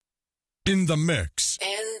In the mix.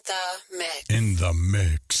 In the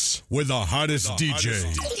mix. With the hottest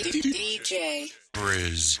DJ. DJ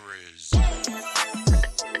Briz.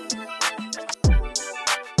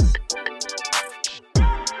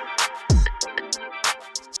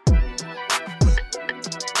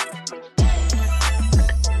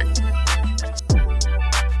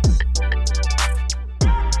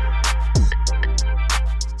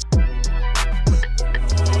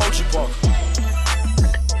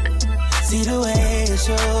 See the way you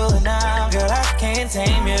show now, girl, I can't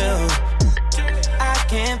tame you. I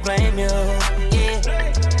can't blame you. Yeah,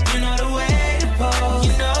 you know the way to pose.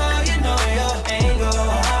 You know your angle.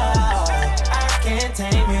 I can't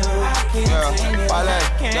tame you. I can't tame you.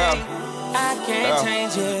 I can't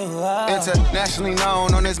change you. Internationally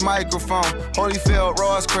known on this microphone. Holyfield,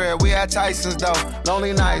 Ross crib, we at Tyson's though.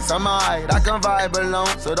 Lonely nights, I'm alright, I can vibe alone.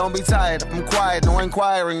 So don't be tired, I'm quiet, no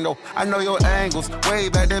inquiring though. I know your angles, way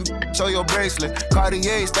back then, show your bracelet.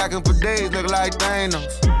 Cartier stacking for days, look like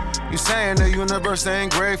Thanos. You saying the universe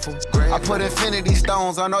ain't grateful. I put infinity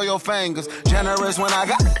stones on all your fingers. Generous when I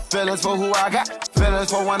got feelings for who I got. Feelings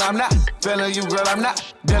for when I'm not. Feeling you, girl, I'm not.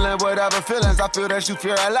 Dealing with other feelings, I feel that you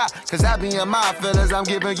fear a lot. Cause I be in my feelings, I'm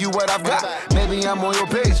giving you what I've got. Maybe I'm on your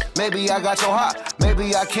page, maybe I got your heart.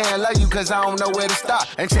 Maybe I can't love you cause I don't know where to stop.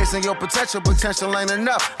 And chasing your potential ain't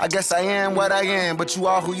enough. I guess I am what I am, but you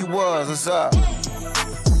are who you was, what's up?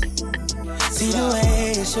 See the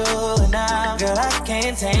way you show now, girl, I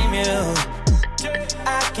can't tame you.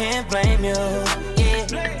 I can't blame you. Yeah,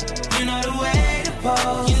 you know the way to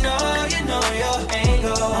pose. You know your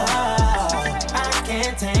angle. I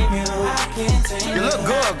can't tame you. I can't tame you. You look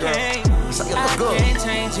good, girl. You look good. I can't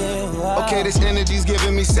change you. Okay, this energy's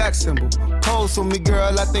giving me sex symbol. Pose for me,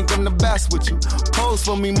 girl, I think I'm the best with you. Pose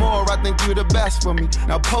for me more, I think you the best for me.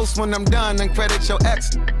 Now post when I'm done and credit your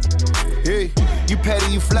ex. Hey, you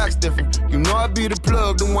petty, you flex different. You know I be the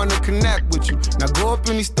plug, the one to connect with you. Now go up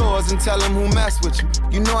in these stores and tell them who mess with you.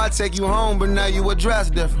 You know I take you home, but now you address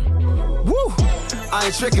different. Woo! I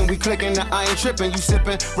ain't tricking, we clicking, now I ain't tripping. You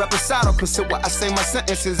sipping, reposado, consider what I say my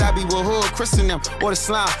sentences. I be with hood, christen them, or the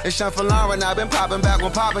slime. It's Sean for Lauren, I been popping back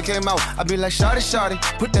when Papa came out. I be like, shawty,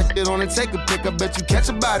 put that shit on and take a pic. I bet you catch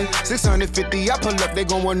a body. 650, I pull up, they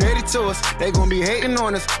gon' 180 to us. They gon' be hating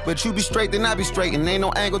on us, but you be straight, then I be straight, and ain't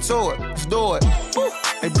no angle to it. Let's do it. Woo!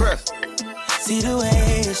 Hey, press. See the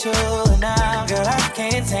way you show now, girl, I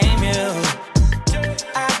can't tame you.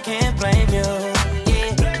 I can't blame you.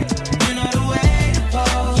 Yeah, you know the way to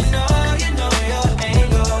pose. You know your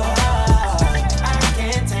angle. I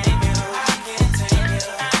can't tame you. I can't tame you.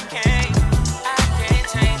 I can't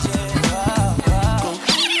change you. Go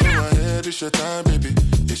ahead, it's your time, baby.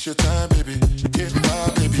 It's your time, baby. Get my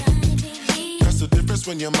baby. That's the difference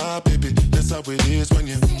when you're my baby. That's how it is when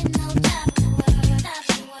you.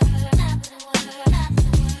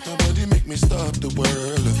 Nobody make me stop the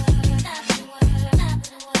world.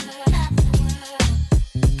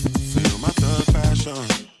 Feel my thug passion.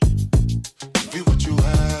 Give you what you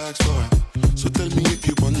asked for. So tell me if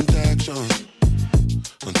you want action.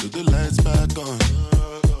 Until the lights back on.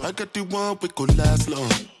 I got the one we could last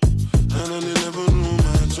long. And I never knew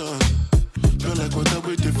my chance. Feel like what I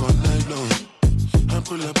waited for night long. I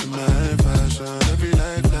pull up in my fashion. Every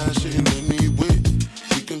light flashing anyway.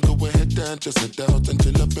 We can go ahead and just head out and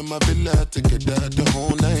chill up in my villa together the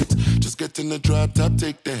whole night. Just get in the drop top,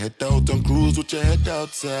 take the head out and cruise with your head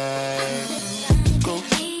outside. Go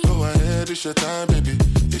ahead, it's your time, baby.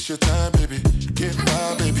 It's your time, baby. Get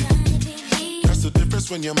my baby. That's the difference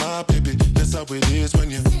when you're my baby. That's how it is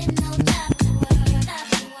when you.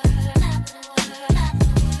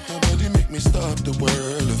 Nobody make me stop the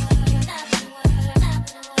world.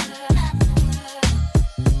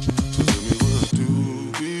 So tell me, what do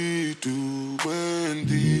we do when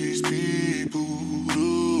these people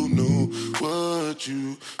don't know what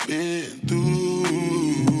you've been through?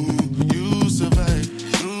 You survive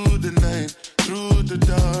through the night, through the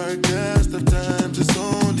darkest of times. It's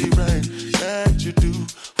only right that you do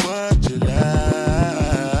what you like.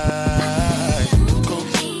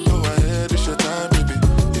 Go ahead, it's your time, baby.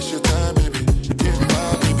 It's your time, baby. Get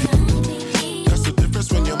my baby. That's the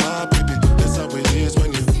difference when you're my baby. That's how it is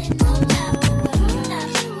when you.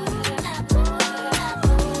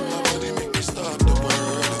 Nobody make me stop the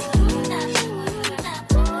world.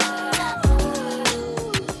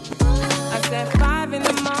 I said 5 in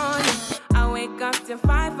the morning. I wake up to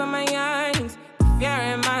 5 for my yearnings. Fear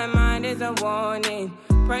in my mind is a warning.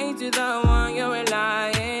 Pray to the one you're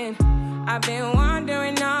relying. I've been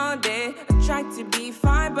wandering all day. I tried to be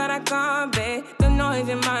fine, but I can't be. The noise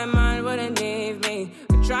in my mind wouldn't leave me.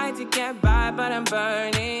 I tried to get by, but I'm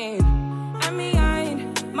burning. And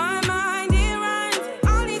behind my mind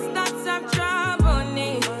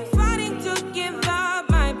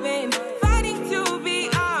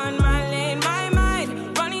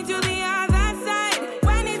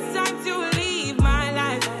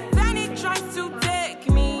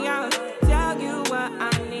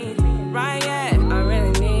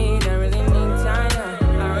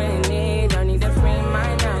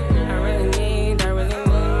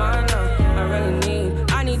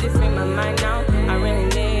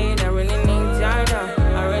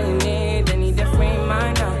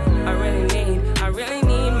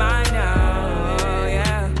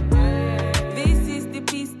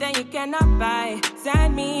cannot buy.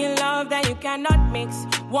 Send me a love that you cannot mix.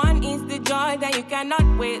 One is the joy that you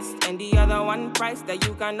cannot waste, and the other one price that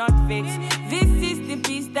you cannot fix. This is the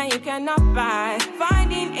peace that you cannot buy.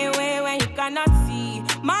 Finding a way when you cannot see.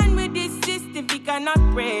 Man with this system, he cannot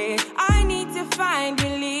pray. I need to find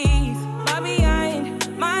relief. But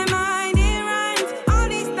behind my mind, it runs. All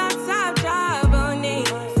these thoughts have trouble me.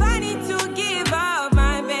 Funny to give up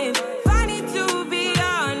my babe. Funny to be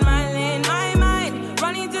on my lane. My mind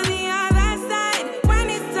running to the other side. When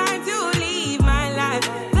it's time to leave my life,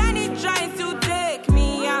 then it tries to take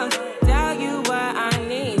me out. Tell you what I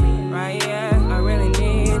need, right? Yeah, I really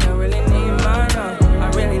need my love. I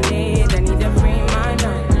really need a free mind.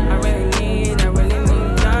 I really need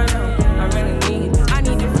I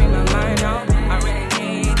need to free my mind out. I really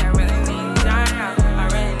need I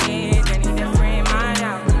need to free my mind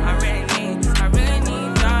out. I really need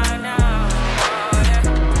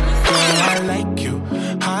Girl, I like you,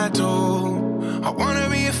 I do. I wanna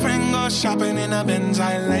be a friend, go shopping in a Benz.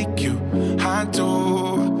 I like you, I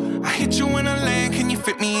do. I hit you in a lane, can you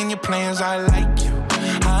fit me in your plans? I like you,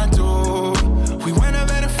 I do. We went up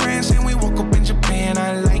better friends and we woke up in Japan.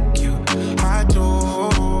 I like you, I do.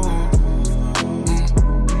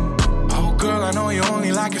 Oh girl, I know you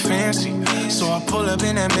only like it fancy, so I pull up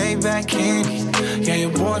in that Maybach candy. Yeah,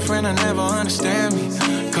 your boyfriend will never understand me,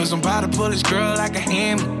 cause I'm about to pull this girl like a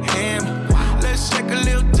hammy. Let's take a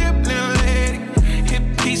little dip, little lady. Hit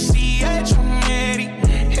PCH from Eddie.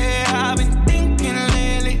 Yeah, I've been thinking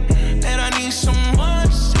lately that I need someone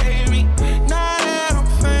to save me. Now that I'm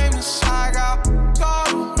famous, I got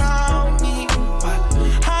gold around me, but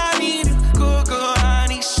I need a good girl, I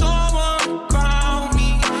need someone to ground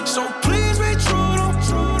me. So please be true,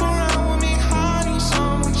 don't around with me. I need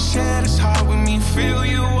someone to share this heart with me. Feel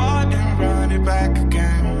you out and run it back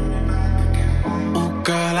again. Oh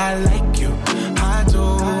girl, I like you, I do.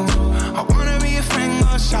 I wanna be a friend,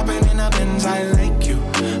 go shopping in a Benz. I like you,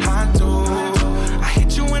 I do. I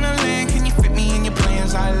hit you in a lane, can you fit me in your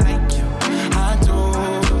plans? I like you, I do.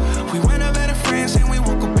 We went up better friends and we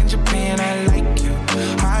woke up in Japan. I like you,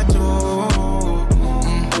 I do.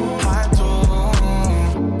 I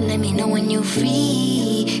do. Let me know when you're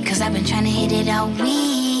free, cause I've been trying to hit it all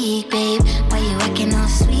week, babe. Why you acting all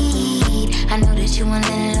sweet? I know that you want a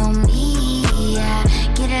little on me. I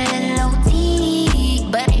get a little OT,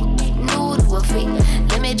 but it ain't new to a freak.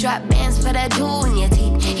 Let me drop bands for that jewel in your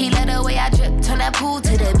teeth. He let the way I drip, turn that pool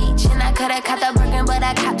to the beach. And I coulda caught the Birkin, but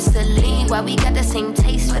I cops the lean. Why we got the same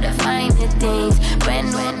taste for the finer things.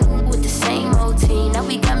 Brand new with the same routine. Now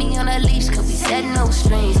we got me on a leash, cause we said no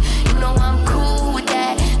strings. You know I'm cool with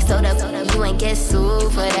that. So you ain't get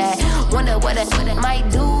sued for that. Wonder what I might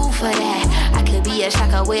do for that. I could be a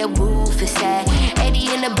shocker where roof is at.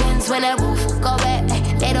 80 in the Benz when the roof go back.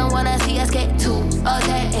 They don't wanna see us get too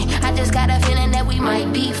upset. I just got a feeling that we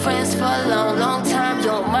might be friends for a long, long time. You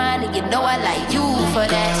don't mind, and you know I like you for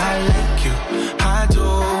that. Girl, I like you, I do.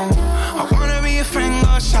 I wanna be a friend,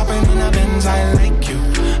 go shopping in a Benz. I like you,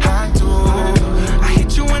 I do. I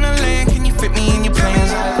hit you in a lane, can you fit me in your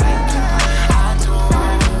plans? I like you, I do.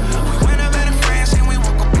 We went up better friends and we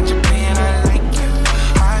woke up in Japan. I like you,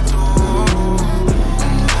 I do.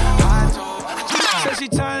 I do. Said she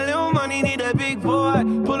tired, little money, need a big boy.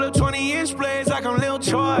 Pull up 20-inch blades like I'm Lil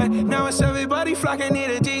Troy. Now it's everybody flocking, need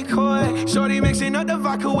a decoy. Shorty mixing up the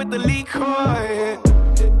vodka with the liquor.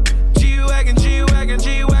 G-Wagon, G-Wagon,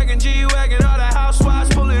 G-Wagon, G-Wagon. All the housewives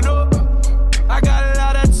pulling up. I got a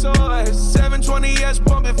lot of toys. 720S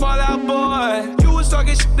bumping Fallout Boy. You was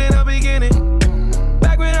talking shit in the beginning,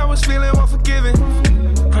 back when I was feeling unforgiving.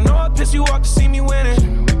 I know I pissed you off to see me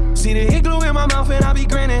winning. See the hit glue in my mouth and I be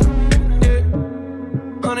grinning. Yeah.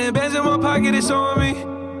 100 bands in my pocket, it's on me.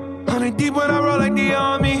 100 deep when I roll like the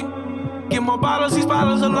army. Get more bottles, these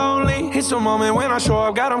bottles are lonely. It's a moment when I show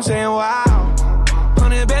up, God, I'm saying wow.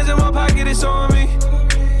 100 bands in my pocket, it's on me.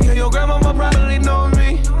 Yeah, your grandmama probably know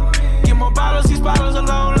me. Get more bottles, these bottles are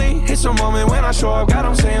lonely. It's a moment when I show up, God,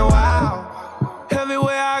 I'm saying wow.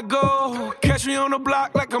 Everywhere I go, catch me on the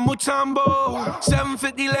block like a Mutombo.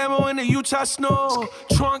 750 Lambo in the Utah snow.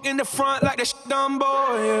 Trunk in the front like the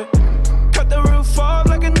Dumbo, yeah. Cut the roof off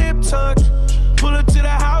like a nip tuck. Pull up to the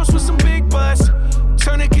house with some big butts.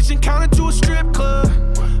 Turn the kitchen counter to a strip club.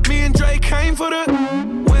 Me and Drake came for the.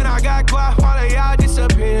 When I got guap, all of y'all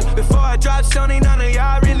disappear. Before I dropped Sony, none of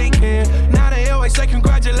y'all really care. Now they always say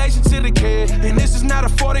congratulations to the kid. And this is not a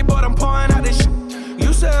 40, but I'm pouring out this shit.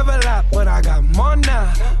 Used to have a lot, but I got more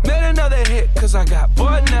now. Made another hit, cause I got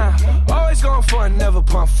bored now. Always going for it, never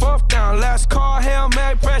pump fourth down. Last call, Hail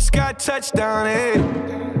Mary, Prescott, touchdown, hey.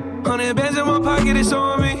 100 bands in my pocket, it's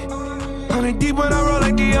on me. 100 deep when I roll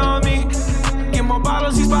like the army. Get more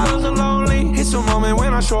bottles, these bottles are lonely. It's a moment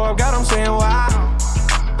when I show up, God, I'm saying why.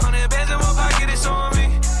 100 bands in my pocket, it's on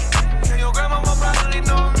me. Yeah, your grandma will probably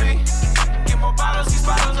know me. Get more bottles, these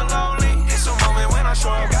bottles are lonely. It's a moment when I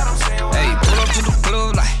show up, God, I'm saying why. Hey, pull up to the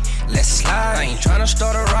club like, let's slide. I ain't tryna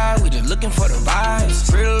start a ride, we just looking for the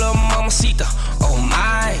vibes. Pretty little mamacita, oh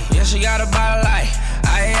my. Yeah, she got a body like,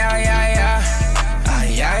 ay, ay, ay, ay.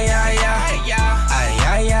 Ay, ay, ay, ay. Ay,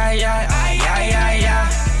 ay, ay, ay. Ay, ay, ay,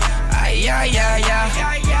 ay. Ay, ay, ay, ay.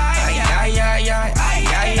 Ay, ay, ay, ay. Ay,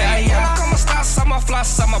 ay, ay, ay. Come on, stars, I'm a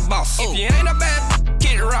floss, I'm a boss. If you ain't a bad,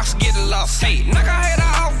 get rocks, get lost. Hey, knock her head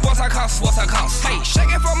off, what's her cost, what's her cost? Hey,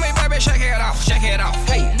 shake it for me, baby, shake it off, shake it off.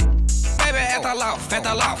 Hey. Baby, at the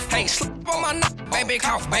loft, hey, slip on my neck, baby,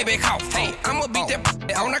 cough, hey, I'ma beat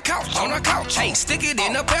that on the couch, hey, stick it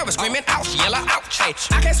in the pelvis, screaming ouch, yellow ouch, hey,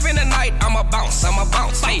 I can't spend the night, I'ma bounce,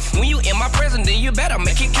 hey, when you in my presence, then you better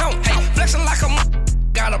make it count, hey, flexing like a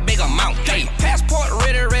got a big amount, hey, passport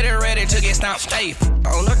ready to get stomped, hey,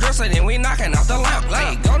 on the dresser, then we knocking off the lamp,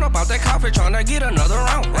 hey, gone up out that coffee, tryna get another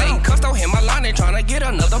round, hey, Custo hit my line, they tryna get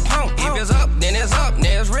another pound, if it's up, then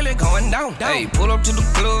it's really going down, hey, pull up to the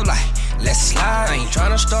club like, let's slide. I ain't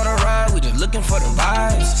tryna start a ride, we just looking for the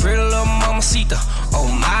vibes. Pretty little mamacita, oh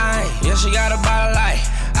my. Yeah, she got a body like,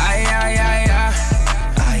 ay, ay, ay, ay.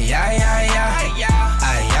 Ay, ay, ay, ay.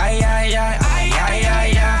 Ay, ay, ay, ay. Ay, ay,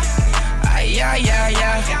 ay, ay. Ay, ay, ay,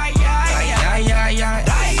 ay. Ay, ay, ay, ay.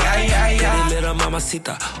 Ay, ay, ay. Pretty little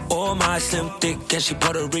mamacita, oh my, slim thick, and she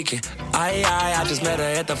Puerto Rican. I just met her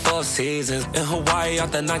at the Four Seasons in Hawaii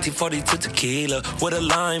off that 1942 tequila with a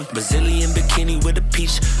lime, Brazilian bikini with a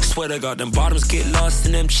peach. Swear to God, them bottoms get lost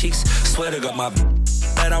in them cheeks. Swear to God, my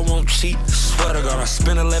that I won't cheat. Swear to God, I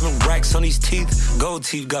spent 11 racks on these teeth. Gold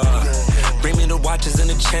teeth, God. Bring me the watches and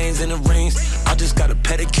the chains and the rings. I just got a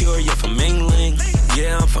pedicure, yeah, from England.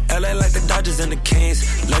 Yeah, I'm from LA like the Dodgers and the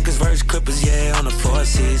Kings. Lakers versus Clippers, yeah, on the Four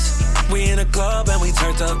Seas. We in a club and we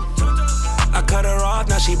turned up. I cut her off,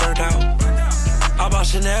 now she burnt out. I bought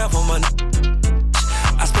Chanel for my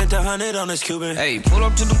I spent 100 on this Cuban. Hey, pull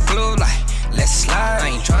up to the club like, let's slide. I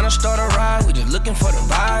ain't tryna start a ride, we just looking for the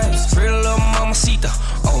vibes. Pretty little mamacita,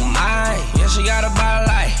 oh my. Yeah, she got a body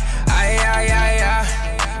like, ay, ay, ay, ay.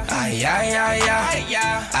 Ay, ay, ay, ay.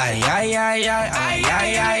 Ay, ay, ay, ay. Ay,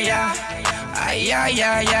 ay, ay, ay. Ay, ay,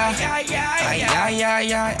 ay, ay. Ay, ay,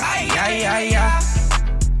 ay, ay. Ay, ay, ay, ay.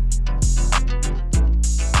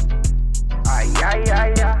 Ay, ay,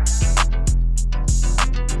 ay, ay.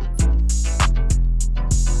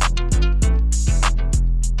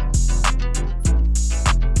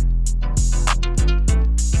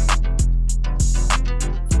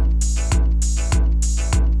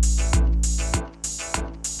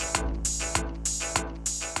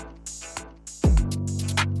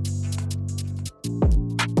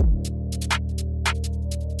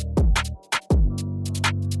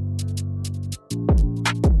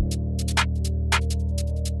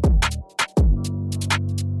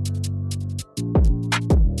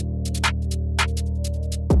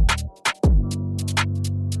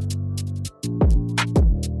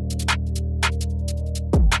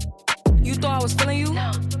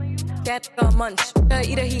 Munch.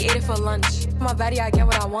 Eater, he ate it for lunch. My body, I get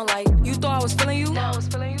what I want. Like, you thought I was feeling you? No, I was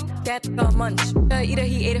feeling you. That munch. Eater,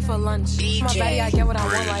 he ate it for lunch. DJ my body, I get what I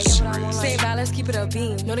want. Like, same balance, keep it a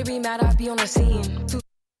beam. No, they be mad, I be on the scene. Too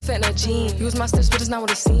fit in a jean. Use my steps, but it's not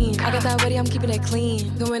what it seems. I got that ready, I'm keeping it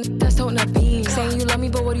clean. Going that's holding a beam. Saying you love me,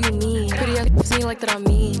 but what do you mean? Pretty ass me like that I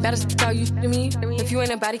mean. Baddest how you to me. If you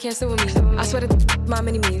ain't a body, can't sit with me. I swear to my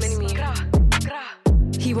mini-me's.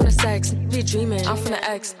 He wanna sex, be dreaming. I'm from the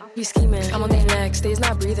X, be scheming. I'm on their neck, stays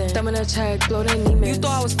not breathing. Thumb in a check, blow their demons. You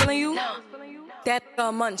thought I was feeling you? No. That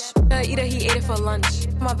munch. Eater, he ate it for lunch.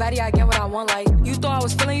 My body, I get what I want. Like, you thought I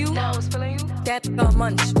was feeling you? No, I was feeling you. That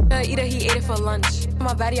munch. Eater, he ate it for lunch.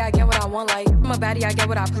 My body, I get what I want. Like, my body, I get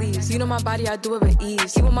what I please. You know my body, I do it with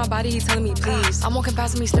ease. He want my body, he telling me please. I'm walking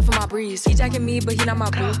past him, he sniffing my breeze. He jacking me, but he not my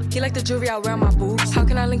boo. He like the jewelry I wear on my boobs. How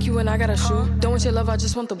can I link you when I got a shoe? Don't want your love, I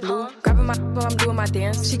just want the blue. Grabbing my while I'm doing my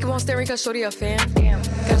dance. She keep on staring cause shorty a fan. Damn,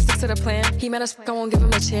 gotta stick to the plan. He mad as fuck, I won't give him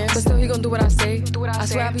a chance. But still he gon' do what I say. I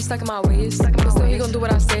swear I be stuck in my ways. But still he gon' do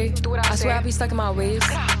what I say. I swear I be stuck in my ways.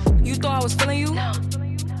 You thought I was feeling you? No.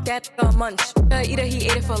 That munch. Eater, he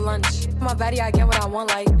ate it for lunch. My body, I get what I want.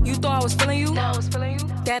 Like, you thought I was feeling you? No, I was feeling you.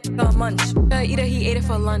 That munch. Eater, he ate it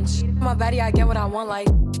for lunch. My body, I get what I want. Like.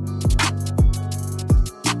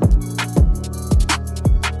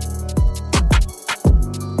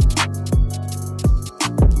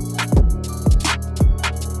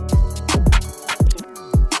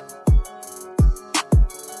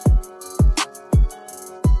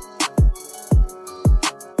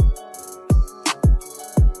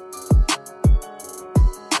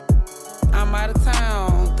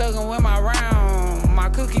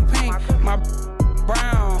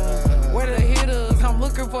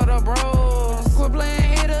 for the bros. Quit playing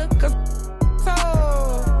hitter, cause so.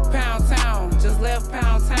 Pound Town, just left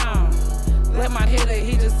Pound Town. Let my hitter,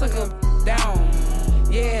 he just took her down.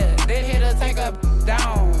 Yeah, that hitter take her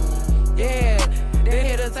down. Yeah, that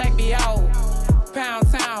hitter take me out.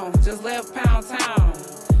 Pound Town, just left Pound Town.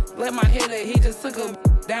 Let my hitter, he just took her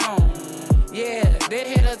down. Yeah, that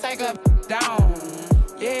hitter take her down.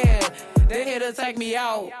 Yeah, that hitter take me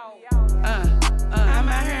out. I'm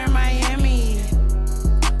out here in Miami,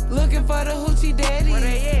 looking for the hoochie daddy. Where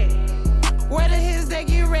they at? Where the his that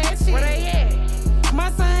get ratchet? Where they at?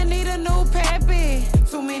 My son need a new pappy.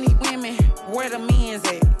 Too many women, where the men's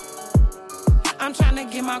at? I'm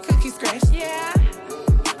tryna get my cookie scratched. Yeah.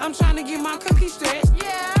 I'm tryna get my cookie stretched.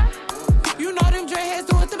 Yeah. You know them dreadheads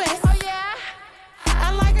do it the best. Oh yeah.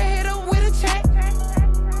 I like a hitter with a check.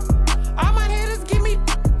 All my hitters give me.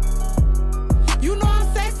 You know I'm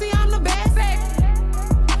sexy, I'm the best.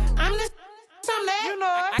 I'm the I'm that. You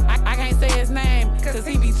know I can't say his name, cause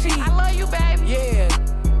he be cheap. I love you, baby. Yeah.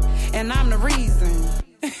 And I'm the reason.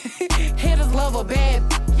 Hitters love a bad.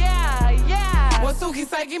 Yeah. What Suki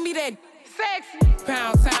say, give me that sexy.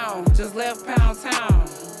 Pound Town, just left Pound Town.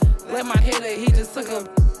 Let my hitter, he just took her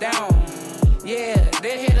down. Yeah, that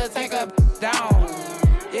hitter take her down.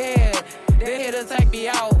 Yeah, that hitter take me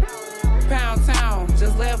out. Pound Town,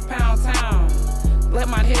 just left Pound Town. Let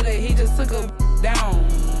my hitter, he just took her down.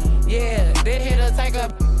 Yeah, that hitter take her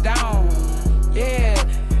down. Yeah,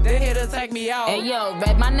 that hitter take me out. Hey yo,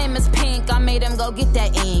 Red, my name is Pink. I made him go get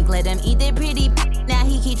that ink. Let him eat it pretty. Now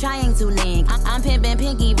he keep trying to link. I'm pimpin'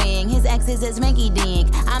 pinky ring. His ex is his minky dink.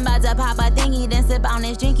 I'm about to pop a thingy, then sip on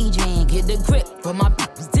his drinky drink. Hit the grip from my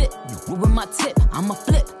zip. With my tip, I'ma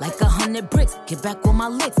flip like 100 bricks. Get back on my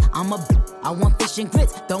licks. I want fish and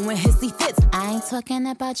grits. Throwing hissy fits. I ain't talking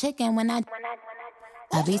about chicken when I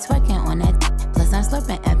be twerking on that. Plus I'm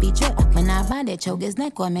slurping every drip. When I ride it, choke his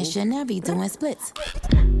neck or missionary doing splits.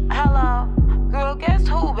 Hello, girl, guess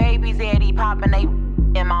who baby's daddy poppin' they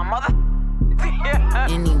in my mother. Anyway,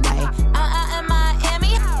 in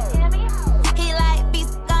Miami, he like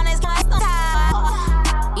beast on his lifestyle.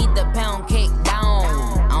 Eat the pound cake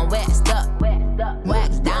down. I'm waxed up,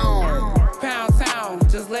 waxed down. Pound Town,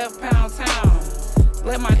 just left Pound Town.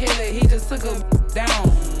 Let my hitter, he just took her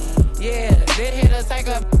down. Yeah, that hitter take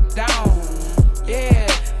her down. Yeah,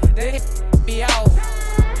 that hit me out.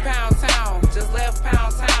 Pound Town, just left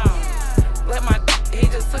Pound Town. Let my he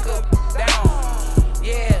just took her down.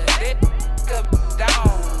 Yeah, that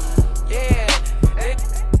down. Yeah, that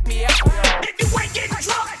me out. If you ain't getting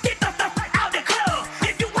drunk, get the fuck out the club.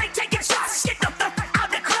 If you ain't taking shots, get the fuck out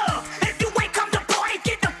the club. If you ain't come to party,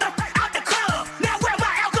 get the fuck out the club. Now where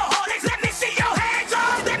my alcoholics? Let me see your hands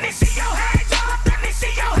up. Let me see your hands up. Let me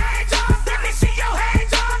see your hands up. Let me see your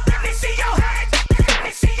hands up. Let me see your hands up. Let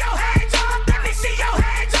me see your hands up. Let me see your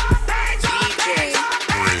hands up. Hands up.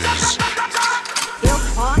 Hands up.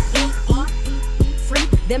 F-R-E-E free.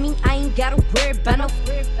 That mean I ain't gotta worry about no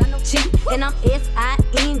cheat. And I'm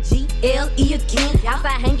S-I-N-G-L-E again.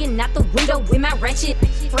 Outside hanging out the window with my ratchet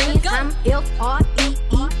friends. I'm F-R-E-E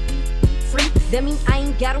free. That mean I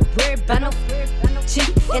ain't gotta worry about no cheat.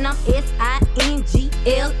 And I'm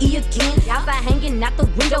S-I-N-G-L-E again. Outside hanging out the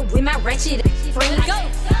window with my ratchet friends. Go,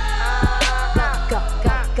 go,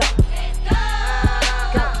 go, go.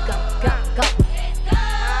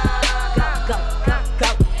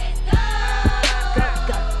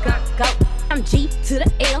 I'm G to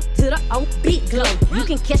the L to the O, big glow. You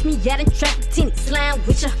can catch me out in traffic, tinted, slime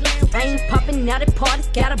with ya. I ain't popping out at parties,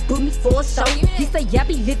 gotta book me for a show. He say, I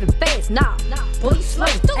be living fast, nah, boy, you slow.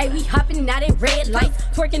 Hey, we hopping out at red lights,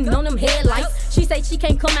 twerking on them headlights. She say she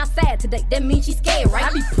can't come outside today, that means she scared, right?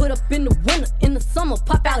 I be put up in the winter, in the summer,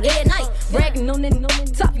 pop out at night. Bragging on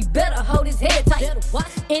that top, you better hold his head tight.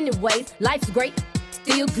 Anyways, life's great,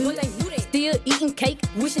 still good, still eating cake,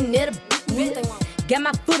 wishing that a would. Got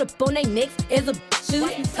my foot up on they necks as a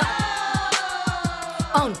should.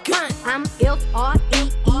 On gun, I'm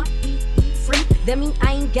F-R-E-E free. That mean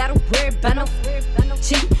I ain't gotta worry about no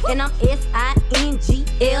cheat. And I'm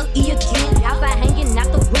S-I-N-G-L-E again. Outside hanging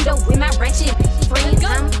out the window with my ratchet friends.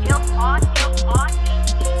 I'm F-R-E-E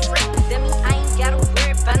free. That mean I ain't gotta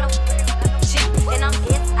worry about no cheat. And I'm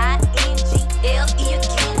S-I-N-G-L-E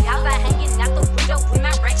again. Outside hanging out the window with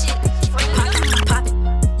my ratchet friends. Pop it.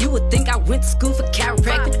 You would think I went to school for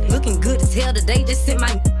chiropractic. Looking good as hell today, just sent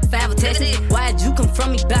my 5 text. Why'd you come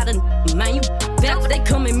from me about a man? You back, they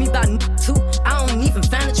come at me about too. I don't even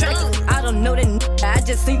find attractive. I don't know that I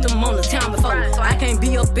just seen them on the town before. I can't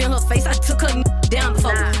be up in her face, I took her down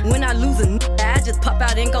before. When I lose a I just pop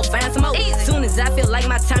out and go find some more. Soon as I feel like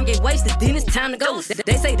my time get wasted, then it's time to go.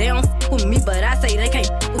 They say they don't with me, but I say they can't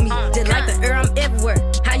with me. Just like the air, I'm everywhere.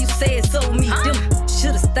 me. Them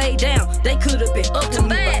should've stayed down. They could've been up to me,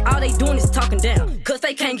 but all they doing is talking down. Cause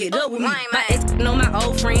they can't get up with me. My ex know my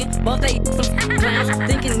old friend, both they some clowns.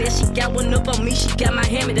 Thinking that she got one up on me, she got my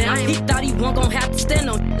hand me down. He thought he wasn't gon' have to stand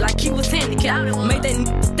on like he was handicapped. Made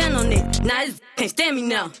that stand on it. Now this can't stand me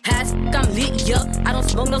now. High as I'm lit, yup. I don't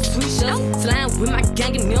smoke no sweet shots. Slime with my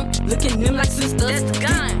gang and them, looking them like sisters. That's the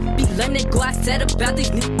gun. Be letting they go outside about these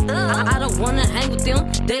niggas. I don't wanna hang with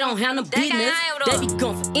them. They don't have no business. They be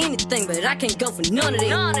going for anything, but I can't go for none of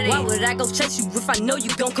that. Why would I go chase you if I know you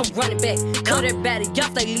gon' come running back? Cut everybody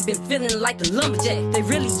off, they been feeling like the lumberjack. They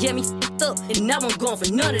really get me f***ed up, and now I'm going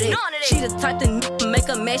for none of that. She the type to make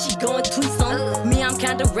her mad, she going tweet some. Me, I'm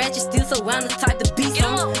kinda ratchet still, so I'm the type to be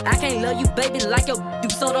some. I can't love you, baby, like your you,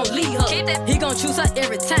 so don't leave her. He gon' choose her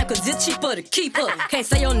every time, cause it's cheaper to keep her. Can't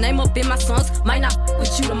say your name up in my songs, might not f***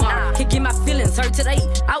 with you tomorrow. Can't get my feelings hurt today,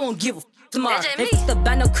 I won't give a f*** tomorrow. If it's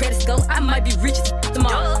about no credit score, I might be rich as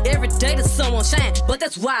tomorrow. Every day the sun won't shine, but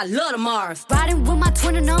that's why I love tomorrow. Riding with my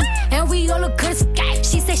twin and them, and we all look good as f***.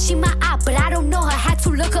 She said she my eye, but I don't know her, had to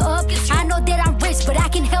look her up. I know that I'm rich, but I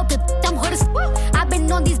can help it, I'm hood as f***. I've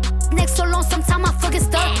been on these next so long, sometimes I fucking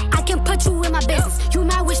stuck. I can put you in my business, you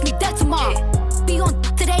might wish me dead tomorrow. Be on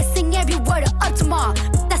today, sing every word of up tomorrow.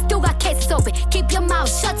 I still got cases open, keep your mouth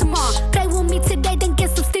shut tomorrow. Play with me today, then get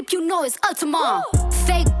some sleep, you know it's up tomorrow.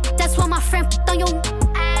 Fake, that's why my friend on your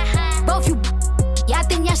both you. Yeah, I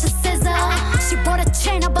think y'all should scissor. She bought a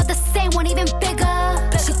chain, I bought the same one, even bigger.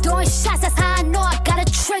 She throwing shots, that's how I know I got a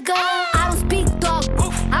trigger. I don't speak dog,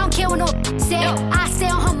 I don't care what no say. I say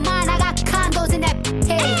on her mind, I got condos in that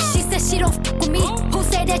head. She said she don't f with me, who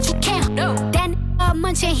say that you can't? Then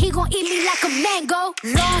munchin', he gon' eat me like a mango.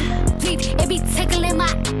 Long leaf, it be tickling my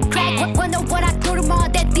crack. Wonder what I do tomorrow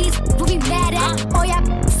that these will be mad at. Oh yeah,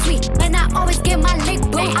 sweet, and I always get my lick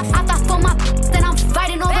boo. I fight for my then I'm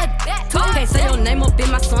fighting over that. Can't say your name up in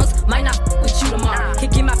my songs, might not f*** with you tomorrow.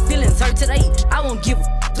 Can't get my feelings hurt today, I won't give a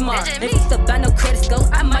f*** tomorrow. If it's about no credit score,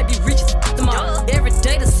 I might be rich as f*** tomorrow. Every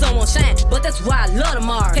day the sun won't shine, but that's why I love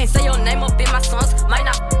tomorrow. Can't say your name up in my songs, might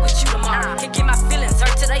not f*** with you tomorrow. Can't get my feelings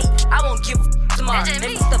hurt today, I won't give a f*** tomorrow. If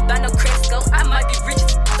it's about no credit score, I might be rich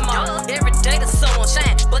as f*** tomorrow. Every day the sun won't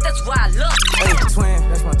shine, but that's why I love. Hey, twin,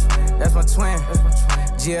 that's my twin, that's my twin, that's my twin.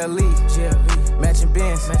 GLE, matching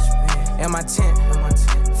Benz, and my tent,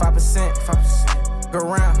 5%, go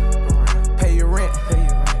round, pay your rent.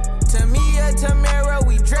 Tamia, Tamara,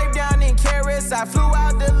 we draped down in carrots. I flew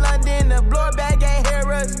out to London, the blow bag at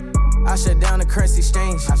Harrods. I shut down the currency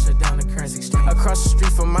exchange. Across the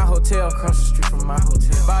street from my hotel.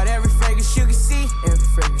 Bought every fragrance you can see.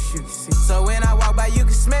 So when I walk by, you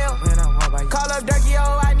can smell. Call up Durkee,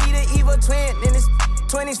 oh, I need an evil twin. In this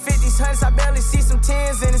 20s, 50s, 100s, I barely see some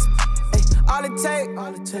 10s in this. All it take,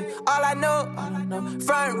 all I know,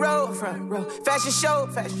 front row, fashion show,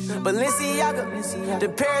 Balenciaga, the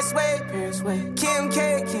Paris way, Kim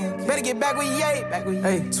K, better get back with Ye.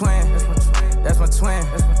 Hey, twin, that's my twin,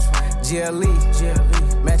 GLE,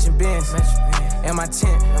 matching Benz, and my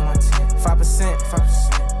tent,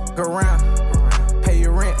 5%, go round, pay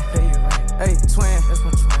your rent. Hey, twin,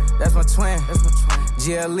 that's my twin,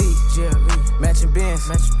 GLE, matching Benz,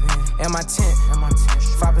 and my tent,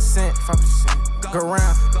 5%, go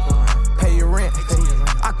round, pay your rent.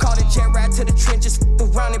 I called a jet ride to the trenches,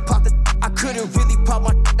 around and popped the. I couldn't really pop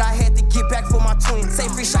my. I had to get back for my twin. Say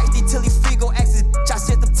free shiesty till he free, go ask his bitch, I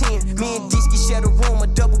sent them 10. Me and Disky shared a room, a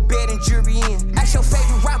double bed and jury in. Ask your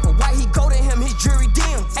favorite rapper, why he go to him, his jury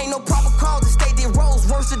dim. Ain't no proper cause, the state did rolls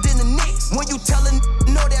worse than the Knicks. When you tell a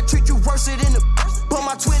know that treat you worse than the. But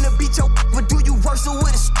my twin to beat your, but do you worse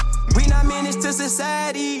with a. We not menace to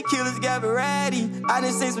society, killers got variety. I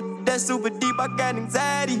done seen some that's super deep, I got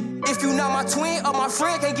anxiety. If you not my twin or my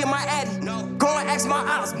friend, can't get my addy. Go and ask my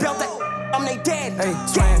aunts, belt that, I'm they daddy. Hey,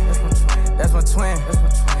 twin, that's my twin,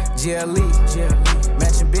 GLE,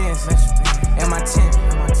 matching Benz, and my tent,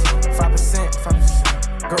 5%,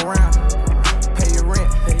 go round, pay your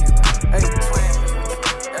rent. Hey, twin,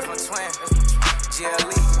 that's my twin,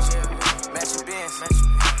 GLE, matching Benz,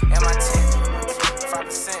 and my tent.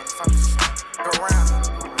 5%, go round,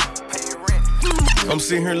 pay your rent. I'm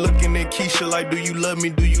sitting here looking at Keisha like, do you love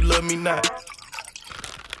me not?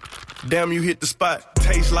 Damn, you hit the spot.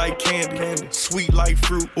 Taste like candy, sweet like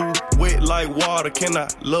fruit, ooh, wet like water. Can I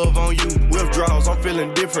love on you? Withdrawals, I'm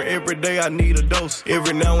feeling different. Every day I need a dose.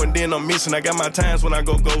 Every now and then I'm missing. I got my times when I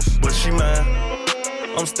go ghost. But she mine,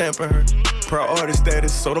 I'm stamping her. Priority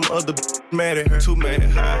status, so them other mad at her. Too mad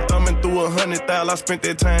high. Thumbing through 100,000, I spent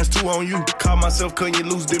that times 2 on you. Caught myself cutting you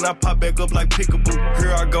loose, then I pop back up like Pickaboo.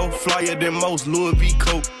 Here I go, flyer than most, Louis V.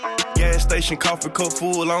 coat. Gas station, coffee cup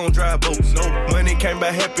full, I don't drive boats. No money came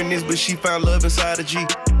by happiness, but she found love inside a G.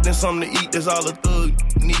 then something to eat, that's all a thug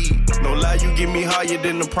need. No lie, you get me higher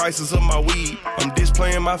than the prices of my weed. I'm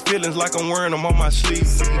displaying my feelings like I'm wearing them on my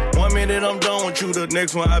sleeves. 1 minute I'm done with you, the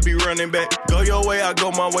next one I be running back. Go your way, I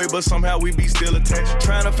go my way, but somehow we be still attached.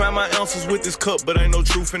 Trying to find my ounces with this cup, but ain't no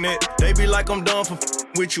truth in it. They be like I'm done for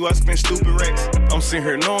with you, I spend stupid racks. I'm sitting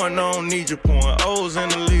here knowing I don't need you, pouring O's in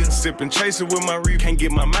the lid. Sipping, chasing with my reef, can't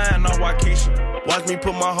get my mind off Waukesha. Watch me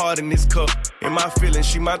put my heart in this cup. In my feelings,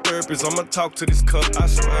 she my therapist, I'ma talk to this cup. I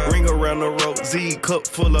swear, ring around the road, Z cup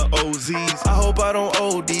full of OZs. I hope I don't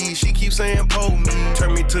OD, she keeps saying pull me.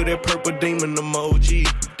 Turn me to that purple demon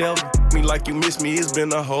emoji. Devil, me like you miss me, it's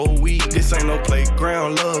been a whole week. This ain't no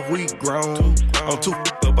playground, love, we grown. I'm too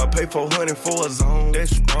up, I pay 400 for a zone.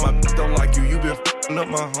 That's wrong. My don't like you, you been f***ing up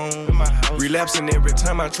my home. In my house. Relapsing every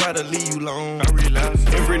time I try to leave you alone. I relapse.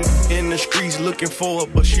 Every in the streets looking for her,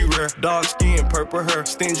 but she rare. Dark skin, purple hair,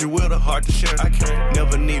 stingy with a heart to share. I can't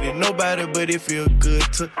never needed nobody, but it feel good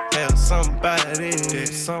to have somebody.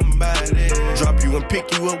 Somebody drop you and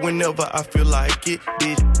pick you up whenever I feel like it.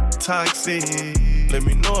 This toxic. Let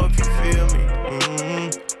me know if you feel me.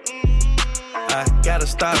 I gotta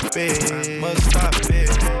stop it, must stop it.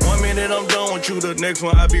 1 minute I'm done with you, the next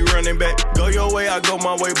one I be running back. Go your way, I go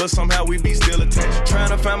my way, but somehow we be still attached.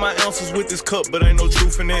 Trying to find my ounces with this cup, but ain't no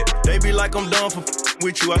truth in it. They be like I'm done for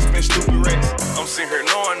with you, I spend stupid racks. I'm sitting here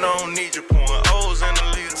knowing I don't need you, pouring O's in the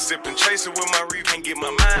lid. Sipping, chasing with my reef, can't get my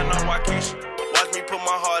mind on Waukesha. Watch me put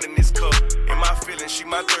my heart in this cup. In my feelings, she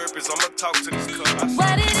my therapist, I'ma talk to this cup.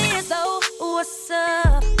 What it is though, what's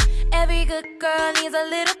up? Every good girl needs a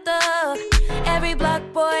little thug. Every block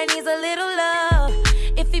boy needs a little love.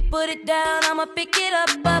 If he put it down, I'ma pick it up.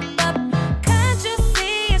 Can't you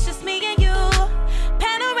see it's just me and you?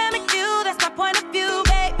 Panoramic view, that's my point of view,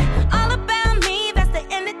 babe. All about me, that's the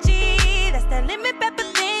energy. That's that lemon pepper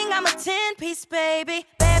thing, I'm a 10-piece, baby.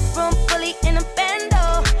 Bedroom fully in a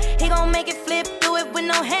bando. He gon' make it flip, do it with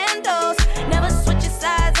no handles. Never switching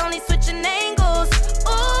sides, only switching angles.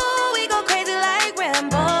 Ooh, we go crazy like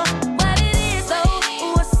Rambo.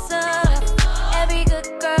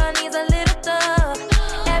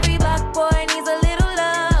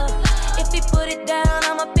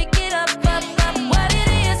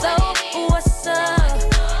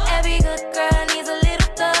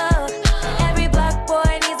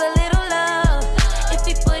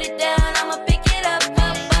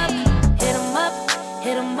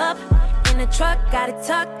 Got it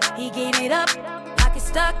tucked, he gave it up. Pocket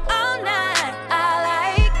stuck all night.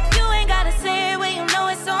 I like you ain't gotta say it when you know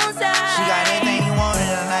it's on side. She got everything he wanted,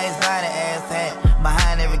 a nice body, ass fat.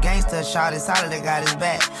 Behind every gangster, shot is solid, that got his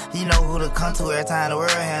back. He know who to come to every time the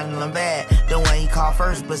world handle him bad. The one he called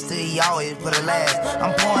first, but still he always put it last.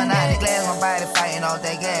 I'm pouring out the glass, my body fighting off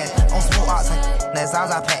that gas. On smoke ox, that's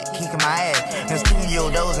all I pack, kicking my ass. In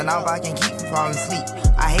studio dozing off, I can keep from falling asleep.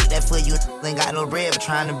 I hate that for you, ain't got no bread but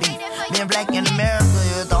trying to beat. Being black in America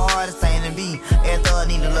is the hardest thing to be. Every thug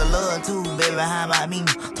need a little love too, baby, how about me?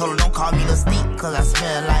 Told her don't call me the sneak, cause I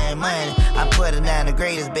spend a lot of money. I put her down the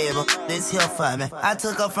greatest, baby, this here for me. I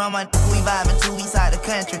took her from my we vibing to east side of the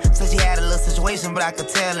country. So she had a little situation, but I could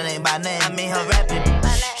tell it ain't by name. I made her rapping.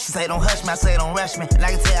 She say don't hush me, I say don't rush me. And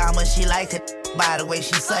I can tell how much she liked it by the way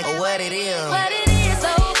she suck it. What it is. What it is,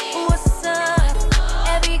 oh, what's up?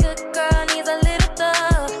 Every good girl needs a little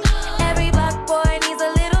thug. Every black boy needs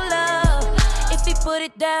a little love. If he put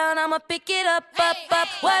it down, I'ma pick it up.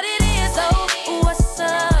 What it is, oh, what's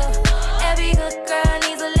up? Every good girl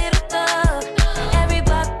needs a little thug. Every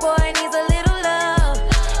black boy needs a little love.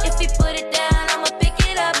 If he put it down, I'ma pick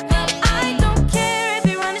it up. I don't care if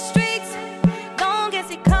he run the streets, long as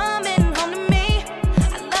he coming home to me.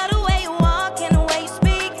 I love the way you walk and the way you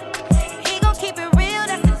speak. He gon' keep it real,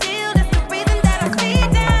 that's the deal. That's the reason that I'm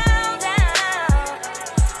feet down.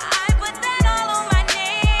 I put that all on my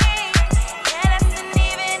name. Yeah, that's an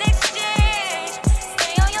even exchange.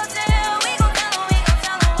 Stay on your tail, we gon' tell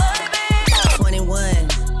him what it be.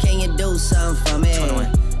 21, can you do something for me?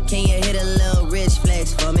 21. Can you hit a little rich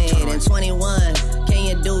flex for me? 21. Then 21, can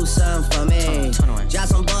you do something for me? 21. Drop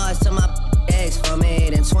some bars to my ex for me.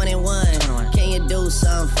 Then 21, can you do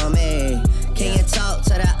something for me? Can you talk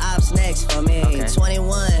to the ops next for me? Okay.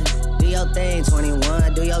 21, do your thing.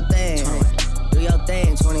 21, do your thing. 21. Do your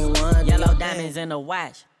thing. 21. Yellow diamonds in the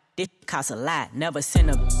watch. This costs a lot. Never send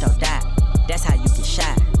a or die. That's how you get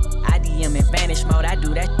shot. I DM in vanish mode. I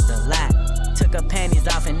do that a lot. Took her panties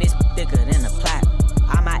off and this thicker than a plot.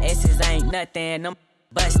 All my S's ain't nothing. Them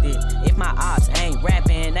busted. If my ops ain't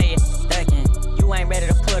rapping, they ducking. You ain't ready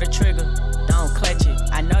to pull the trigger. Don't clutch it.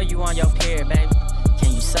 I know you on your period, baby.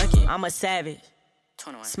 Can you suck it? I'm a savage.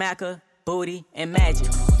 21. Smacker, booty, and magic.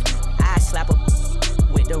 I slap her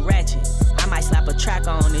with the ratchet. I might slap a track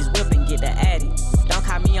on this whip and get the addy. Don't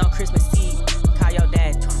call me on Christmas Eve. Call your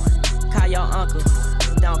dad. Call your uncle.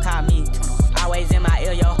 Don't call me. Always in my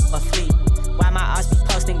ear, yo, a fleet. Why my ass be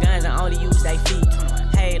posting guns and only use they feet?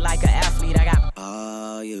 Paid like an athlete, I got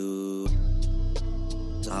all you.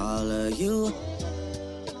 All of you.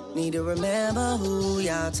 Need to remember who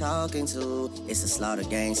y'all talking to. It's the Slaughter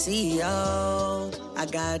Gang CEO. I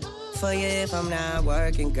got for you if I'm not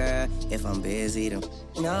working, girl. If I'm busy, then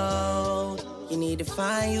no. You need to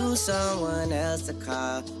find you someone else to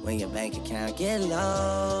call when your bank account get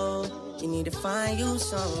low. You need to find you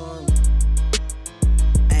someone.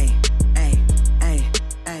 Ay, ay, ay,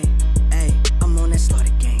 ay, ay. I'm on that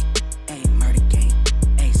Slaughter Gang. Ay, murder gang.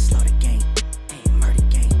 Ay, Slaughter Gang. Ay, murder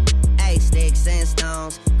gang. Ay, sticks and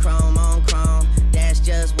stones. Chrome on chrome, that's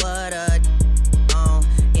just what a on.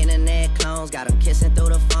 Internet clones got them kissing through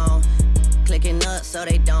the phone, clicking up so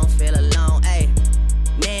they don't feel alone. Ayy,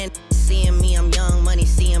 man, seeing me, I'm young money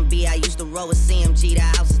CMB. I used to roll with CMG. The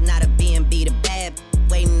house is not a B&B. The bad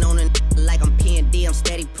waiting on a like I'm P&D. I'm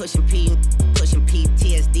steady pushing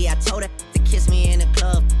PTSD. I told her to kiss me in the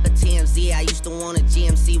club, a TMZ. I used to want a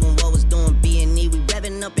GMC when what was doing B&E. We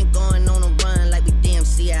revving up and going on a run like we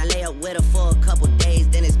DMC. I lay up with her for a couple days,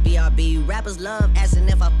 then it's BRB. Rappers love asking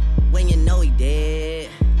if I when you know he did.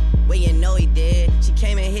 When you know he did. She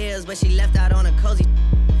came in heels, but she left out on a cozy.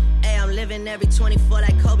 Hey, I'm living every 24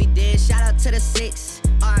 like Kobe did. Shout out to the 6,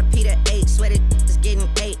 RIP to 8. Swear it is getting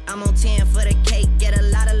 8. I'm on 10 for the cake. Get a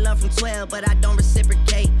lot of love from 12, but I don't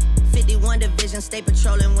reciprocate. 51 division, stay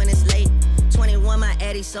patrolling when it's late. 21 my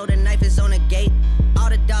Eddie, so the knife is on the gate. All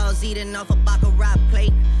the dogs eating off a Baccarat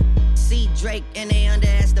plate. See Drake and they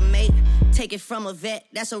underestimate. Take it from a vet,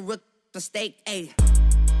 that's a rookie mistake. Ayy.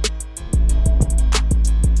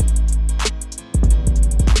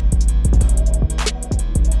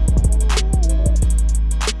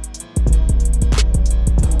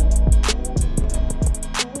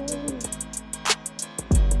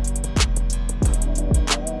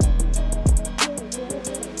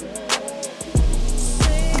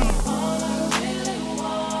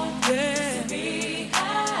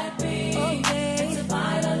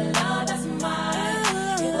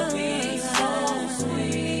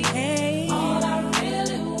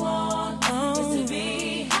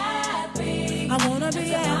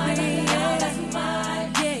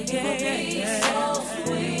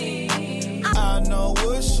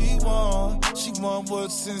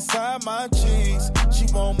 What's inside my jeans? She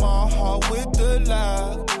want my heart with the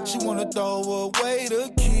lock. She wanna throw away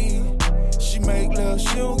the key. She make love,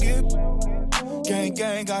 she don't get. Gang,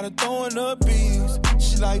 gang, gotta throw in the beats.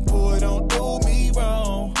 She like, boy, don't do me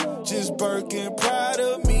wrong. Just Birkin, proud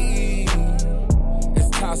of me. It's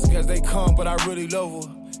toxic as they come, but I really love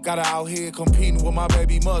her. Got her out here competing with my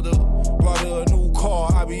baby mother. Brought her a new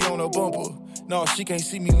car, I be on a bumper. No, she can't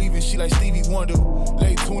see me leaving, she like Stevie Wonder.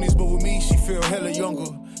 Late 20s, but with me, she feel hella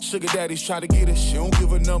younger. Sugar daddies try to get her, she don't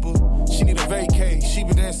give a number. She need a vacay, she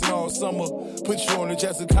been dancing all summer. Put you on the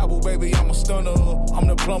Jessica Cabo, baby, I'm a stunner. I'm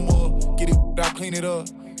the plumber, get it, I clean it up.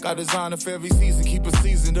 Got designer for every season, keep it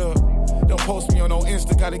seasoned up. Don't post me on no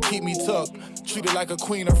Insta, gotta keep me tucked. Treat her like a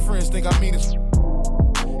queen, her friends think I mean it.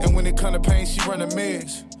 And when it come to pain, she run a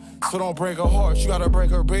mess. So don't break her heart, you gotta break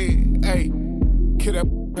her bed. Hey, kid that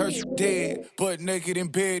hurt you dead, but naked in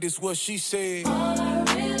bed is what she said. All I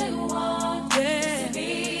really want is to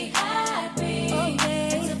be happy. Oh, yeah.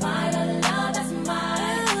 To find a love that's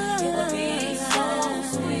mine. It would be so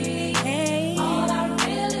sweet. Hey. All I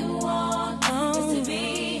really want is to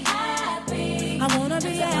be happy. I wanna be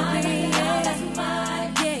happy. To find a love that's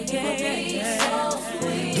mine. Yeah, it would be so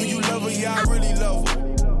sweet. Do you love her? Yeah, I really love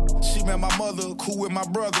her. She met my mother, cool with my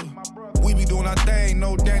brother. We be doing our thing,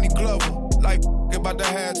 no Danny Glover. Like about to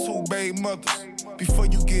have 2 baby mothers. Before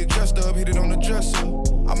you get dressed up, hit it on the dresser.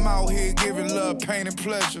 I'm out here giving love, pain, and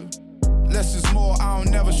pleasure. Less is more, I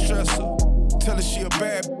don't never stress her. Tell her she a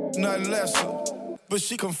bad, nothing lesser. But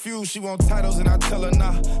she confused, she want titles and I tell her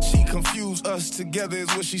nah. She confused, us together is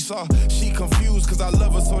what she saw. She confused cause I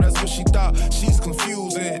love her, so that's what she thought. She's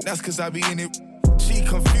confused and that's cause I be in it. She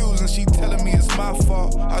confused and she telling me it's my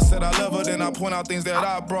fault. I said I love her, then I point out things that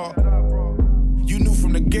I brought. You knew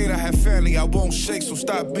from the gate I had family, I won't shake, so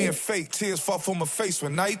stop being fake. Tears fall from my face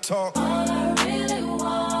when night talk. All I really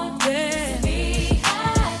want is to be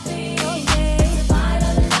happy. Oh, yeah. To find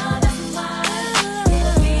a love that's mine. It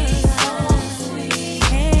would be so sweet.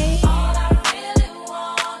 Hey. All I really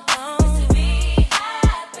want is to be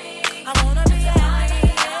happy. I wanna be happy. To find a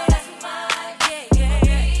love that's mine. Yeah, yeah,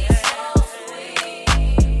 yeah. It would be so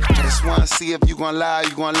sweet. I just wanna see see if you gon' lie,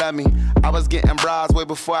 you gon' love me. I was getting bras way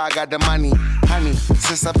before I got the money. Honey,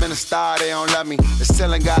 since I've been a star, they don't love me. The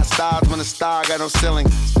ceiling got stars when the star got no ceiling.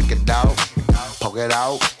 Stick it out, poke it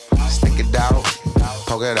out, stick it out,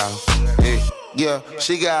 poke it out. Yeah,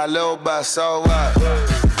 she got a little butt, so what?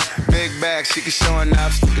 Big bag, she can show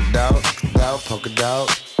enough. Stick it out, poke it out,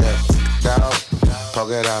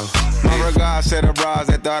 poke it out. My regards to the bras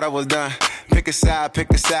that thought I was done. Pick a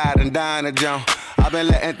side, and dine a jump. I've been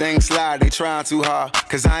letting things slide, they trying too hard.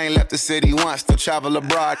 Cause I ain't left the city once, to travel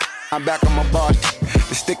abroad. I'm back on my bar.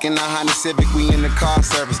 The stick in the Honda Civic, we in the car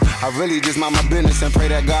service. I really just mind my business and pray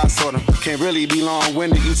that God sort them. Can't really be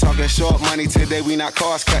long-winded, you talking short money today, we not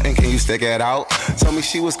cost cutting. Can you stick it out? Told me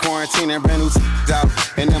she was quarantining, brand new out.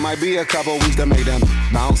 And there might be a couple weeks to make them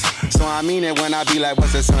bounce. So I mean it when I be like,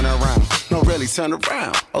 what's the turn around? No, really, turn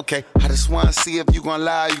around. Okay, I just wanna see if you gon'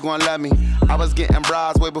 lie, you gon' love me. I was getting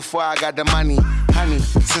bras way before I got the money. Honey,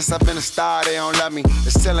 since I've been a star, they don't love me.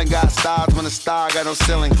 The ceiling got stars when the star got no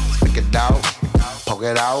ceiling. Stick it out, poke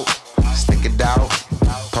it out, stick it out,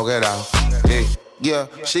 poke it out. Yeah,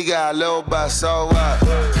 she got a little butt, so what?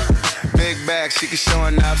 Big bag, she can show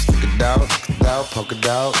enough. Stick it out, poke it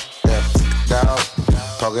out,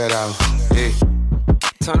 poke it out.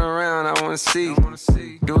 Turn around, I wanna see.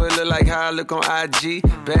 Do it look like how I look on IG?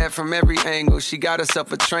 Bad from every angle, she got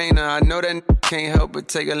herself a trainer. I know that can't help but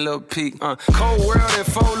take a little peek. Cold World and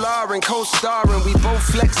Faux Lauren, co-starring. We both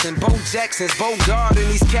flexing, Bo Jackson's, Bo Garden.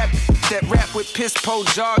 These cat that rap with piss po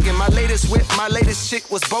jargon. My latest whip, my latest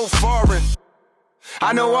chick was both foreign.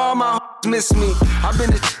 I know all my miss me. I've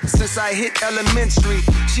been since I hit elementary.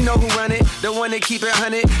 She know who run it, the one that keep it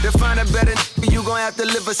 100. To find a better you gon' have to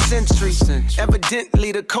live a century.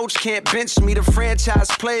 Evidently the coach can't bench me. The franchise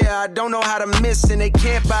player, I don't know how to miss. And they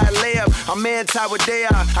can't buy a layup, I'm anti what they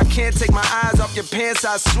are. I can't take my eyes off your pants,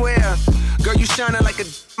 I swear. Girl, you shining like a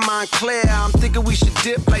Montclair. I'm thinking we should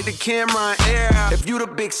dip like the camera in air. If you the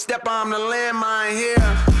big stepper, I'm the landmine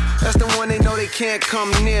here. That's the one they know they can't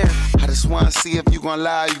come near. I just wanna see if you gon'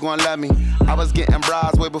 lie, you gon' love me. I was getting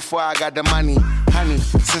bras way before I got the money. Honey,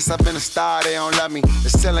 since I've been a star, they don't love me. The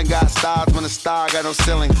ceiling got stars when the star got no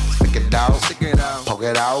ceiling. Stick it out, poke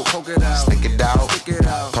it out, stick it out,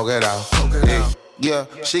 poke it out. Yeah,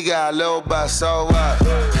 she got a little butt, so what?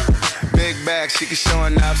 Big bag, she can show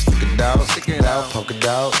enough. Stick it out, poke it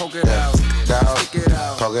out, poke it out.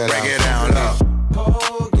 Break it down, look.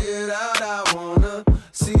 Poke it out, I wanna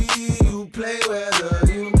see you play whether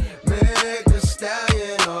you make a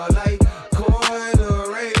stallion or like coin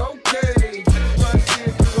or ray. Okay, but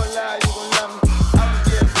if you gon' lie, you gon' love me. I was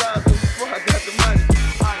getting proud before I got the money.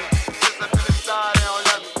 Since I've been a star, they don't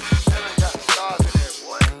love me. Still ain't got the stars in there,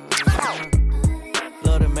 boy.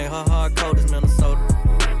 Love to make her heart cold as Minnesota.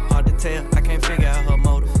 Hard to tell, I can't figure out her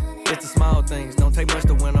motive. It's the small things, don't take much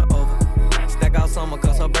to win her over. Stack out summer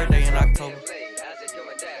cause her birthday in October.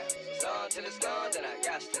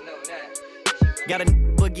 Got a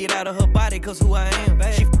but get out of her body cause who I am.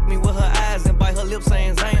 She f me with her eyes and bite her lips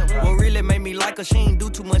saying Zam. What really made me like her, she ain't do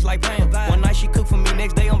too much like Pam. One night she cooked for me,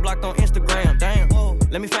 next day I'm blocked on Instagram. Damn,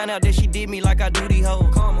 let me find out that she did me like I do these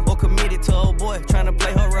hoes. Or committed to old boy, trying to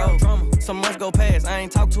play her role. Some months go past, I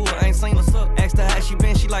ain't talked to her, I ain't seen her. Asked her how she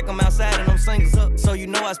been, she like I'm outside and I'm singing. So you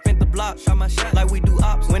know I spent the block, shot my shot like we do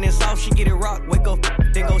ops. When it's off, she get it rock, wake up,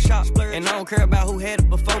 then go shop. And I don't care about who had it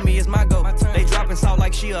before me, it's my go. They dropping salt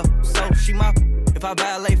like she a, so she my. If I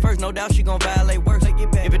violate first, no doubt she gon' violate worse.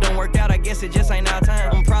 If it don't work out, I guess it just ain't our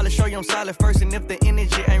time. I'ma probably show you I'm solid first, and if the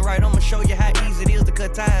energy ain't right, I'ma show you how easy it is to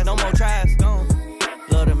cut ties. No more tries. Gone.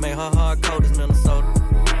 Love to make her heart cold as Minnesota.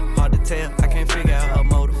 Hard to tell, I can't figure out her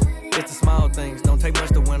motive. It's the small things, don't take much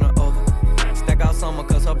to win her over. Stack out summer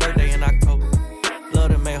cause her birthday in October.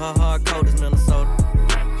 Love to make her heart cold as Minnesota.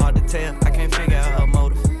 Hard to tell, I can't figure out her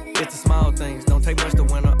motive. It's the small things, don't take much to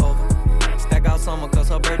win her over. Stack out summer cause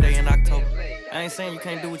her birthday in October. I ain't saying you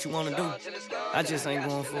can't do what you wanna do, I just ain't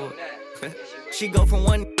going for it. She go from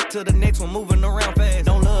one to the next one, moving around fast.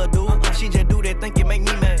 Don't love her, do it. She just do that, think it make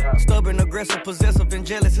me mad. Stubborn, aggressive, possessive, and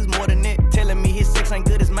jealous is more than that. Telling me his sex ain't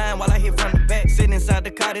good as mine while I hit from the back. Sitting inside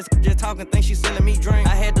the car, this just talking, think she selling me dreams.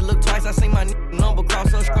 I had to look twice, I seen my number cross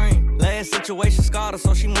her screen. Last situation scarred her,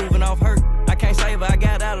 so she moving off hurt. I can't save her, I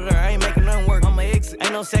got out of there, I ain't making nothing work. I'ma exit,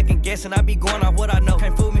 ain't no second guessing, I be going off what I know.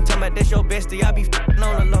 Can't fool me, tell me that's your bestie, I be f***ing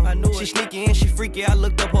on the low. I knew it. She sneaky and she freaky, I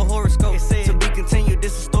looked up her horoscope. It said, to be continued,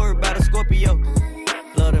 this a story about a Scorpio.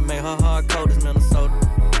 Love to make her heart cold as Minnesota.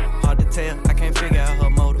 Hard to tell, I can't figure out her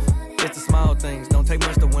motive. It's the small things, don't take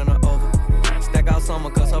much to win her over. Stack out summer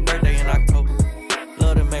cause her birthday in October.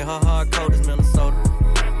 Love to make her heart cold as Minnesota.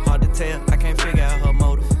 Hard to tell, I can't figure out her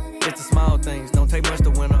motive. It's the small things, don't take much to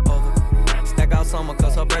win her over. Stack out summer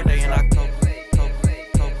cause her birthday in October.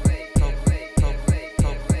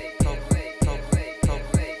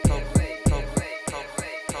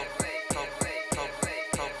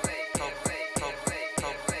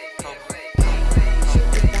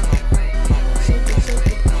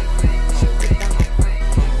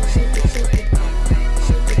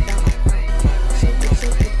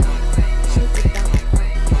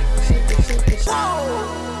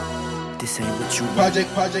 you want.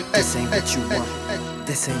 Project, this ain't what you want.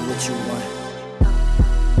 This ain't what you want.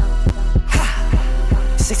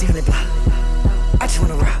 1600 block. I just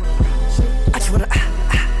wanna rock. I just wanna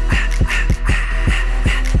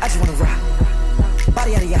I just wanna rock.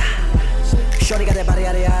 Body out of ya. Shorty got that body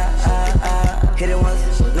out of ya. Hit it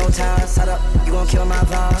once, no time. Side up, you gon' kill my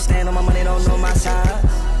vibe. Stand on my money, don't know my size.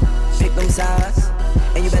 Pick them sides,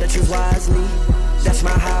 and you better choose wisely. That's my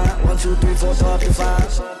high. 1, 2, 3, 4, throw up to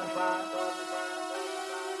 5.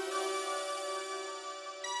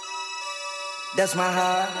 That's my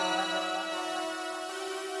high.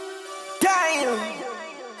 Damn.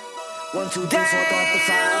 1, 2, 3, 4, throw up to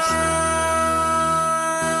 5.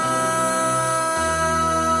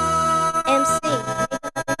 MC.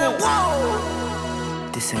 Whoa.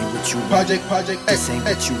 This ain't what you want. Project, this ain't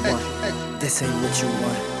what you want. This ain't what you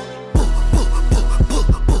want.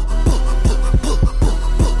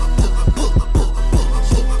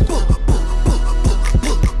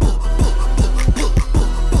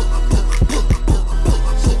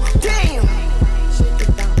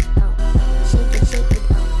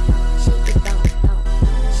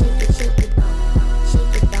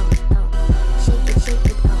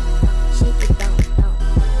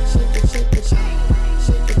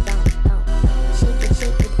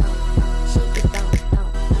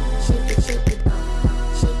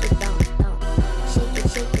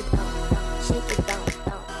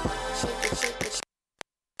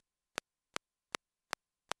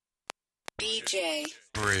 DJ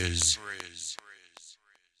Briz.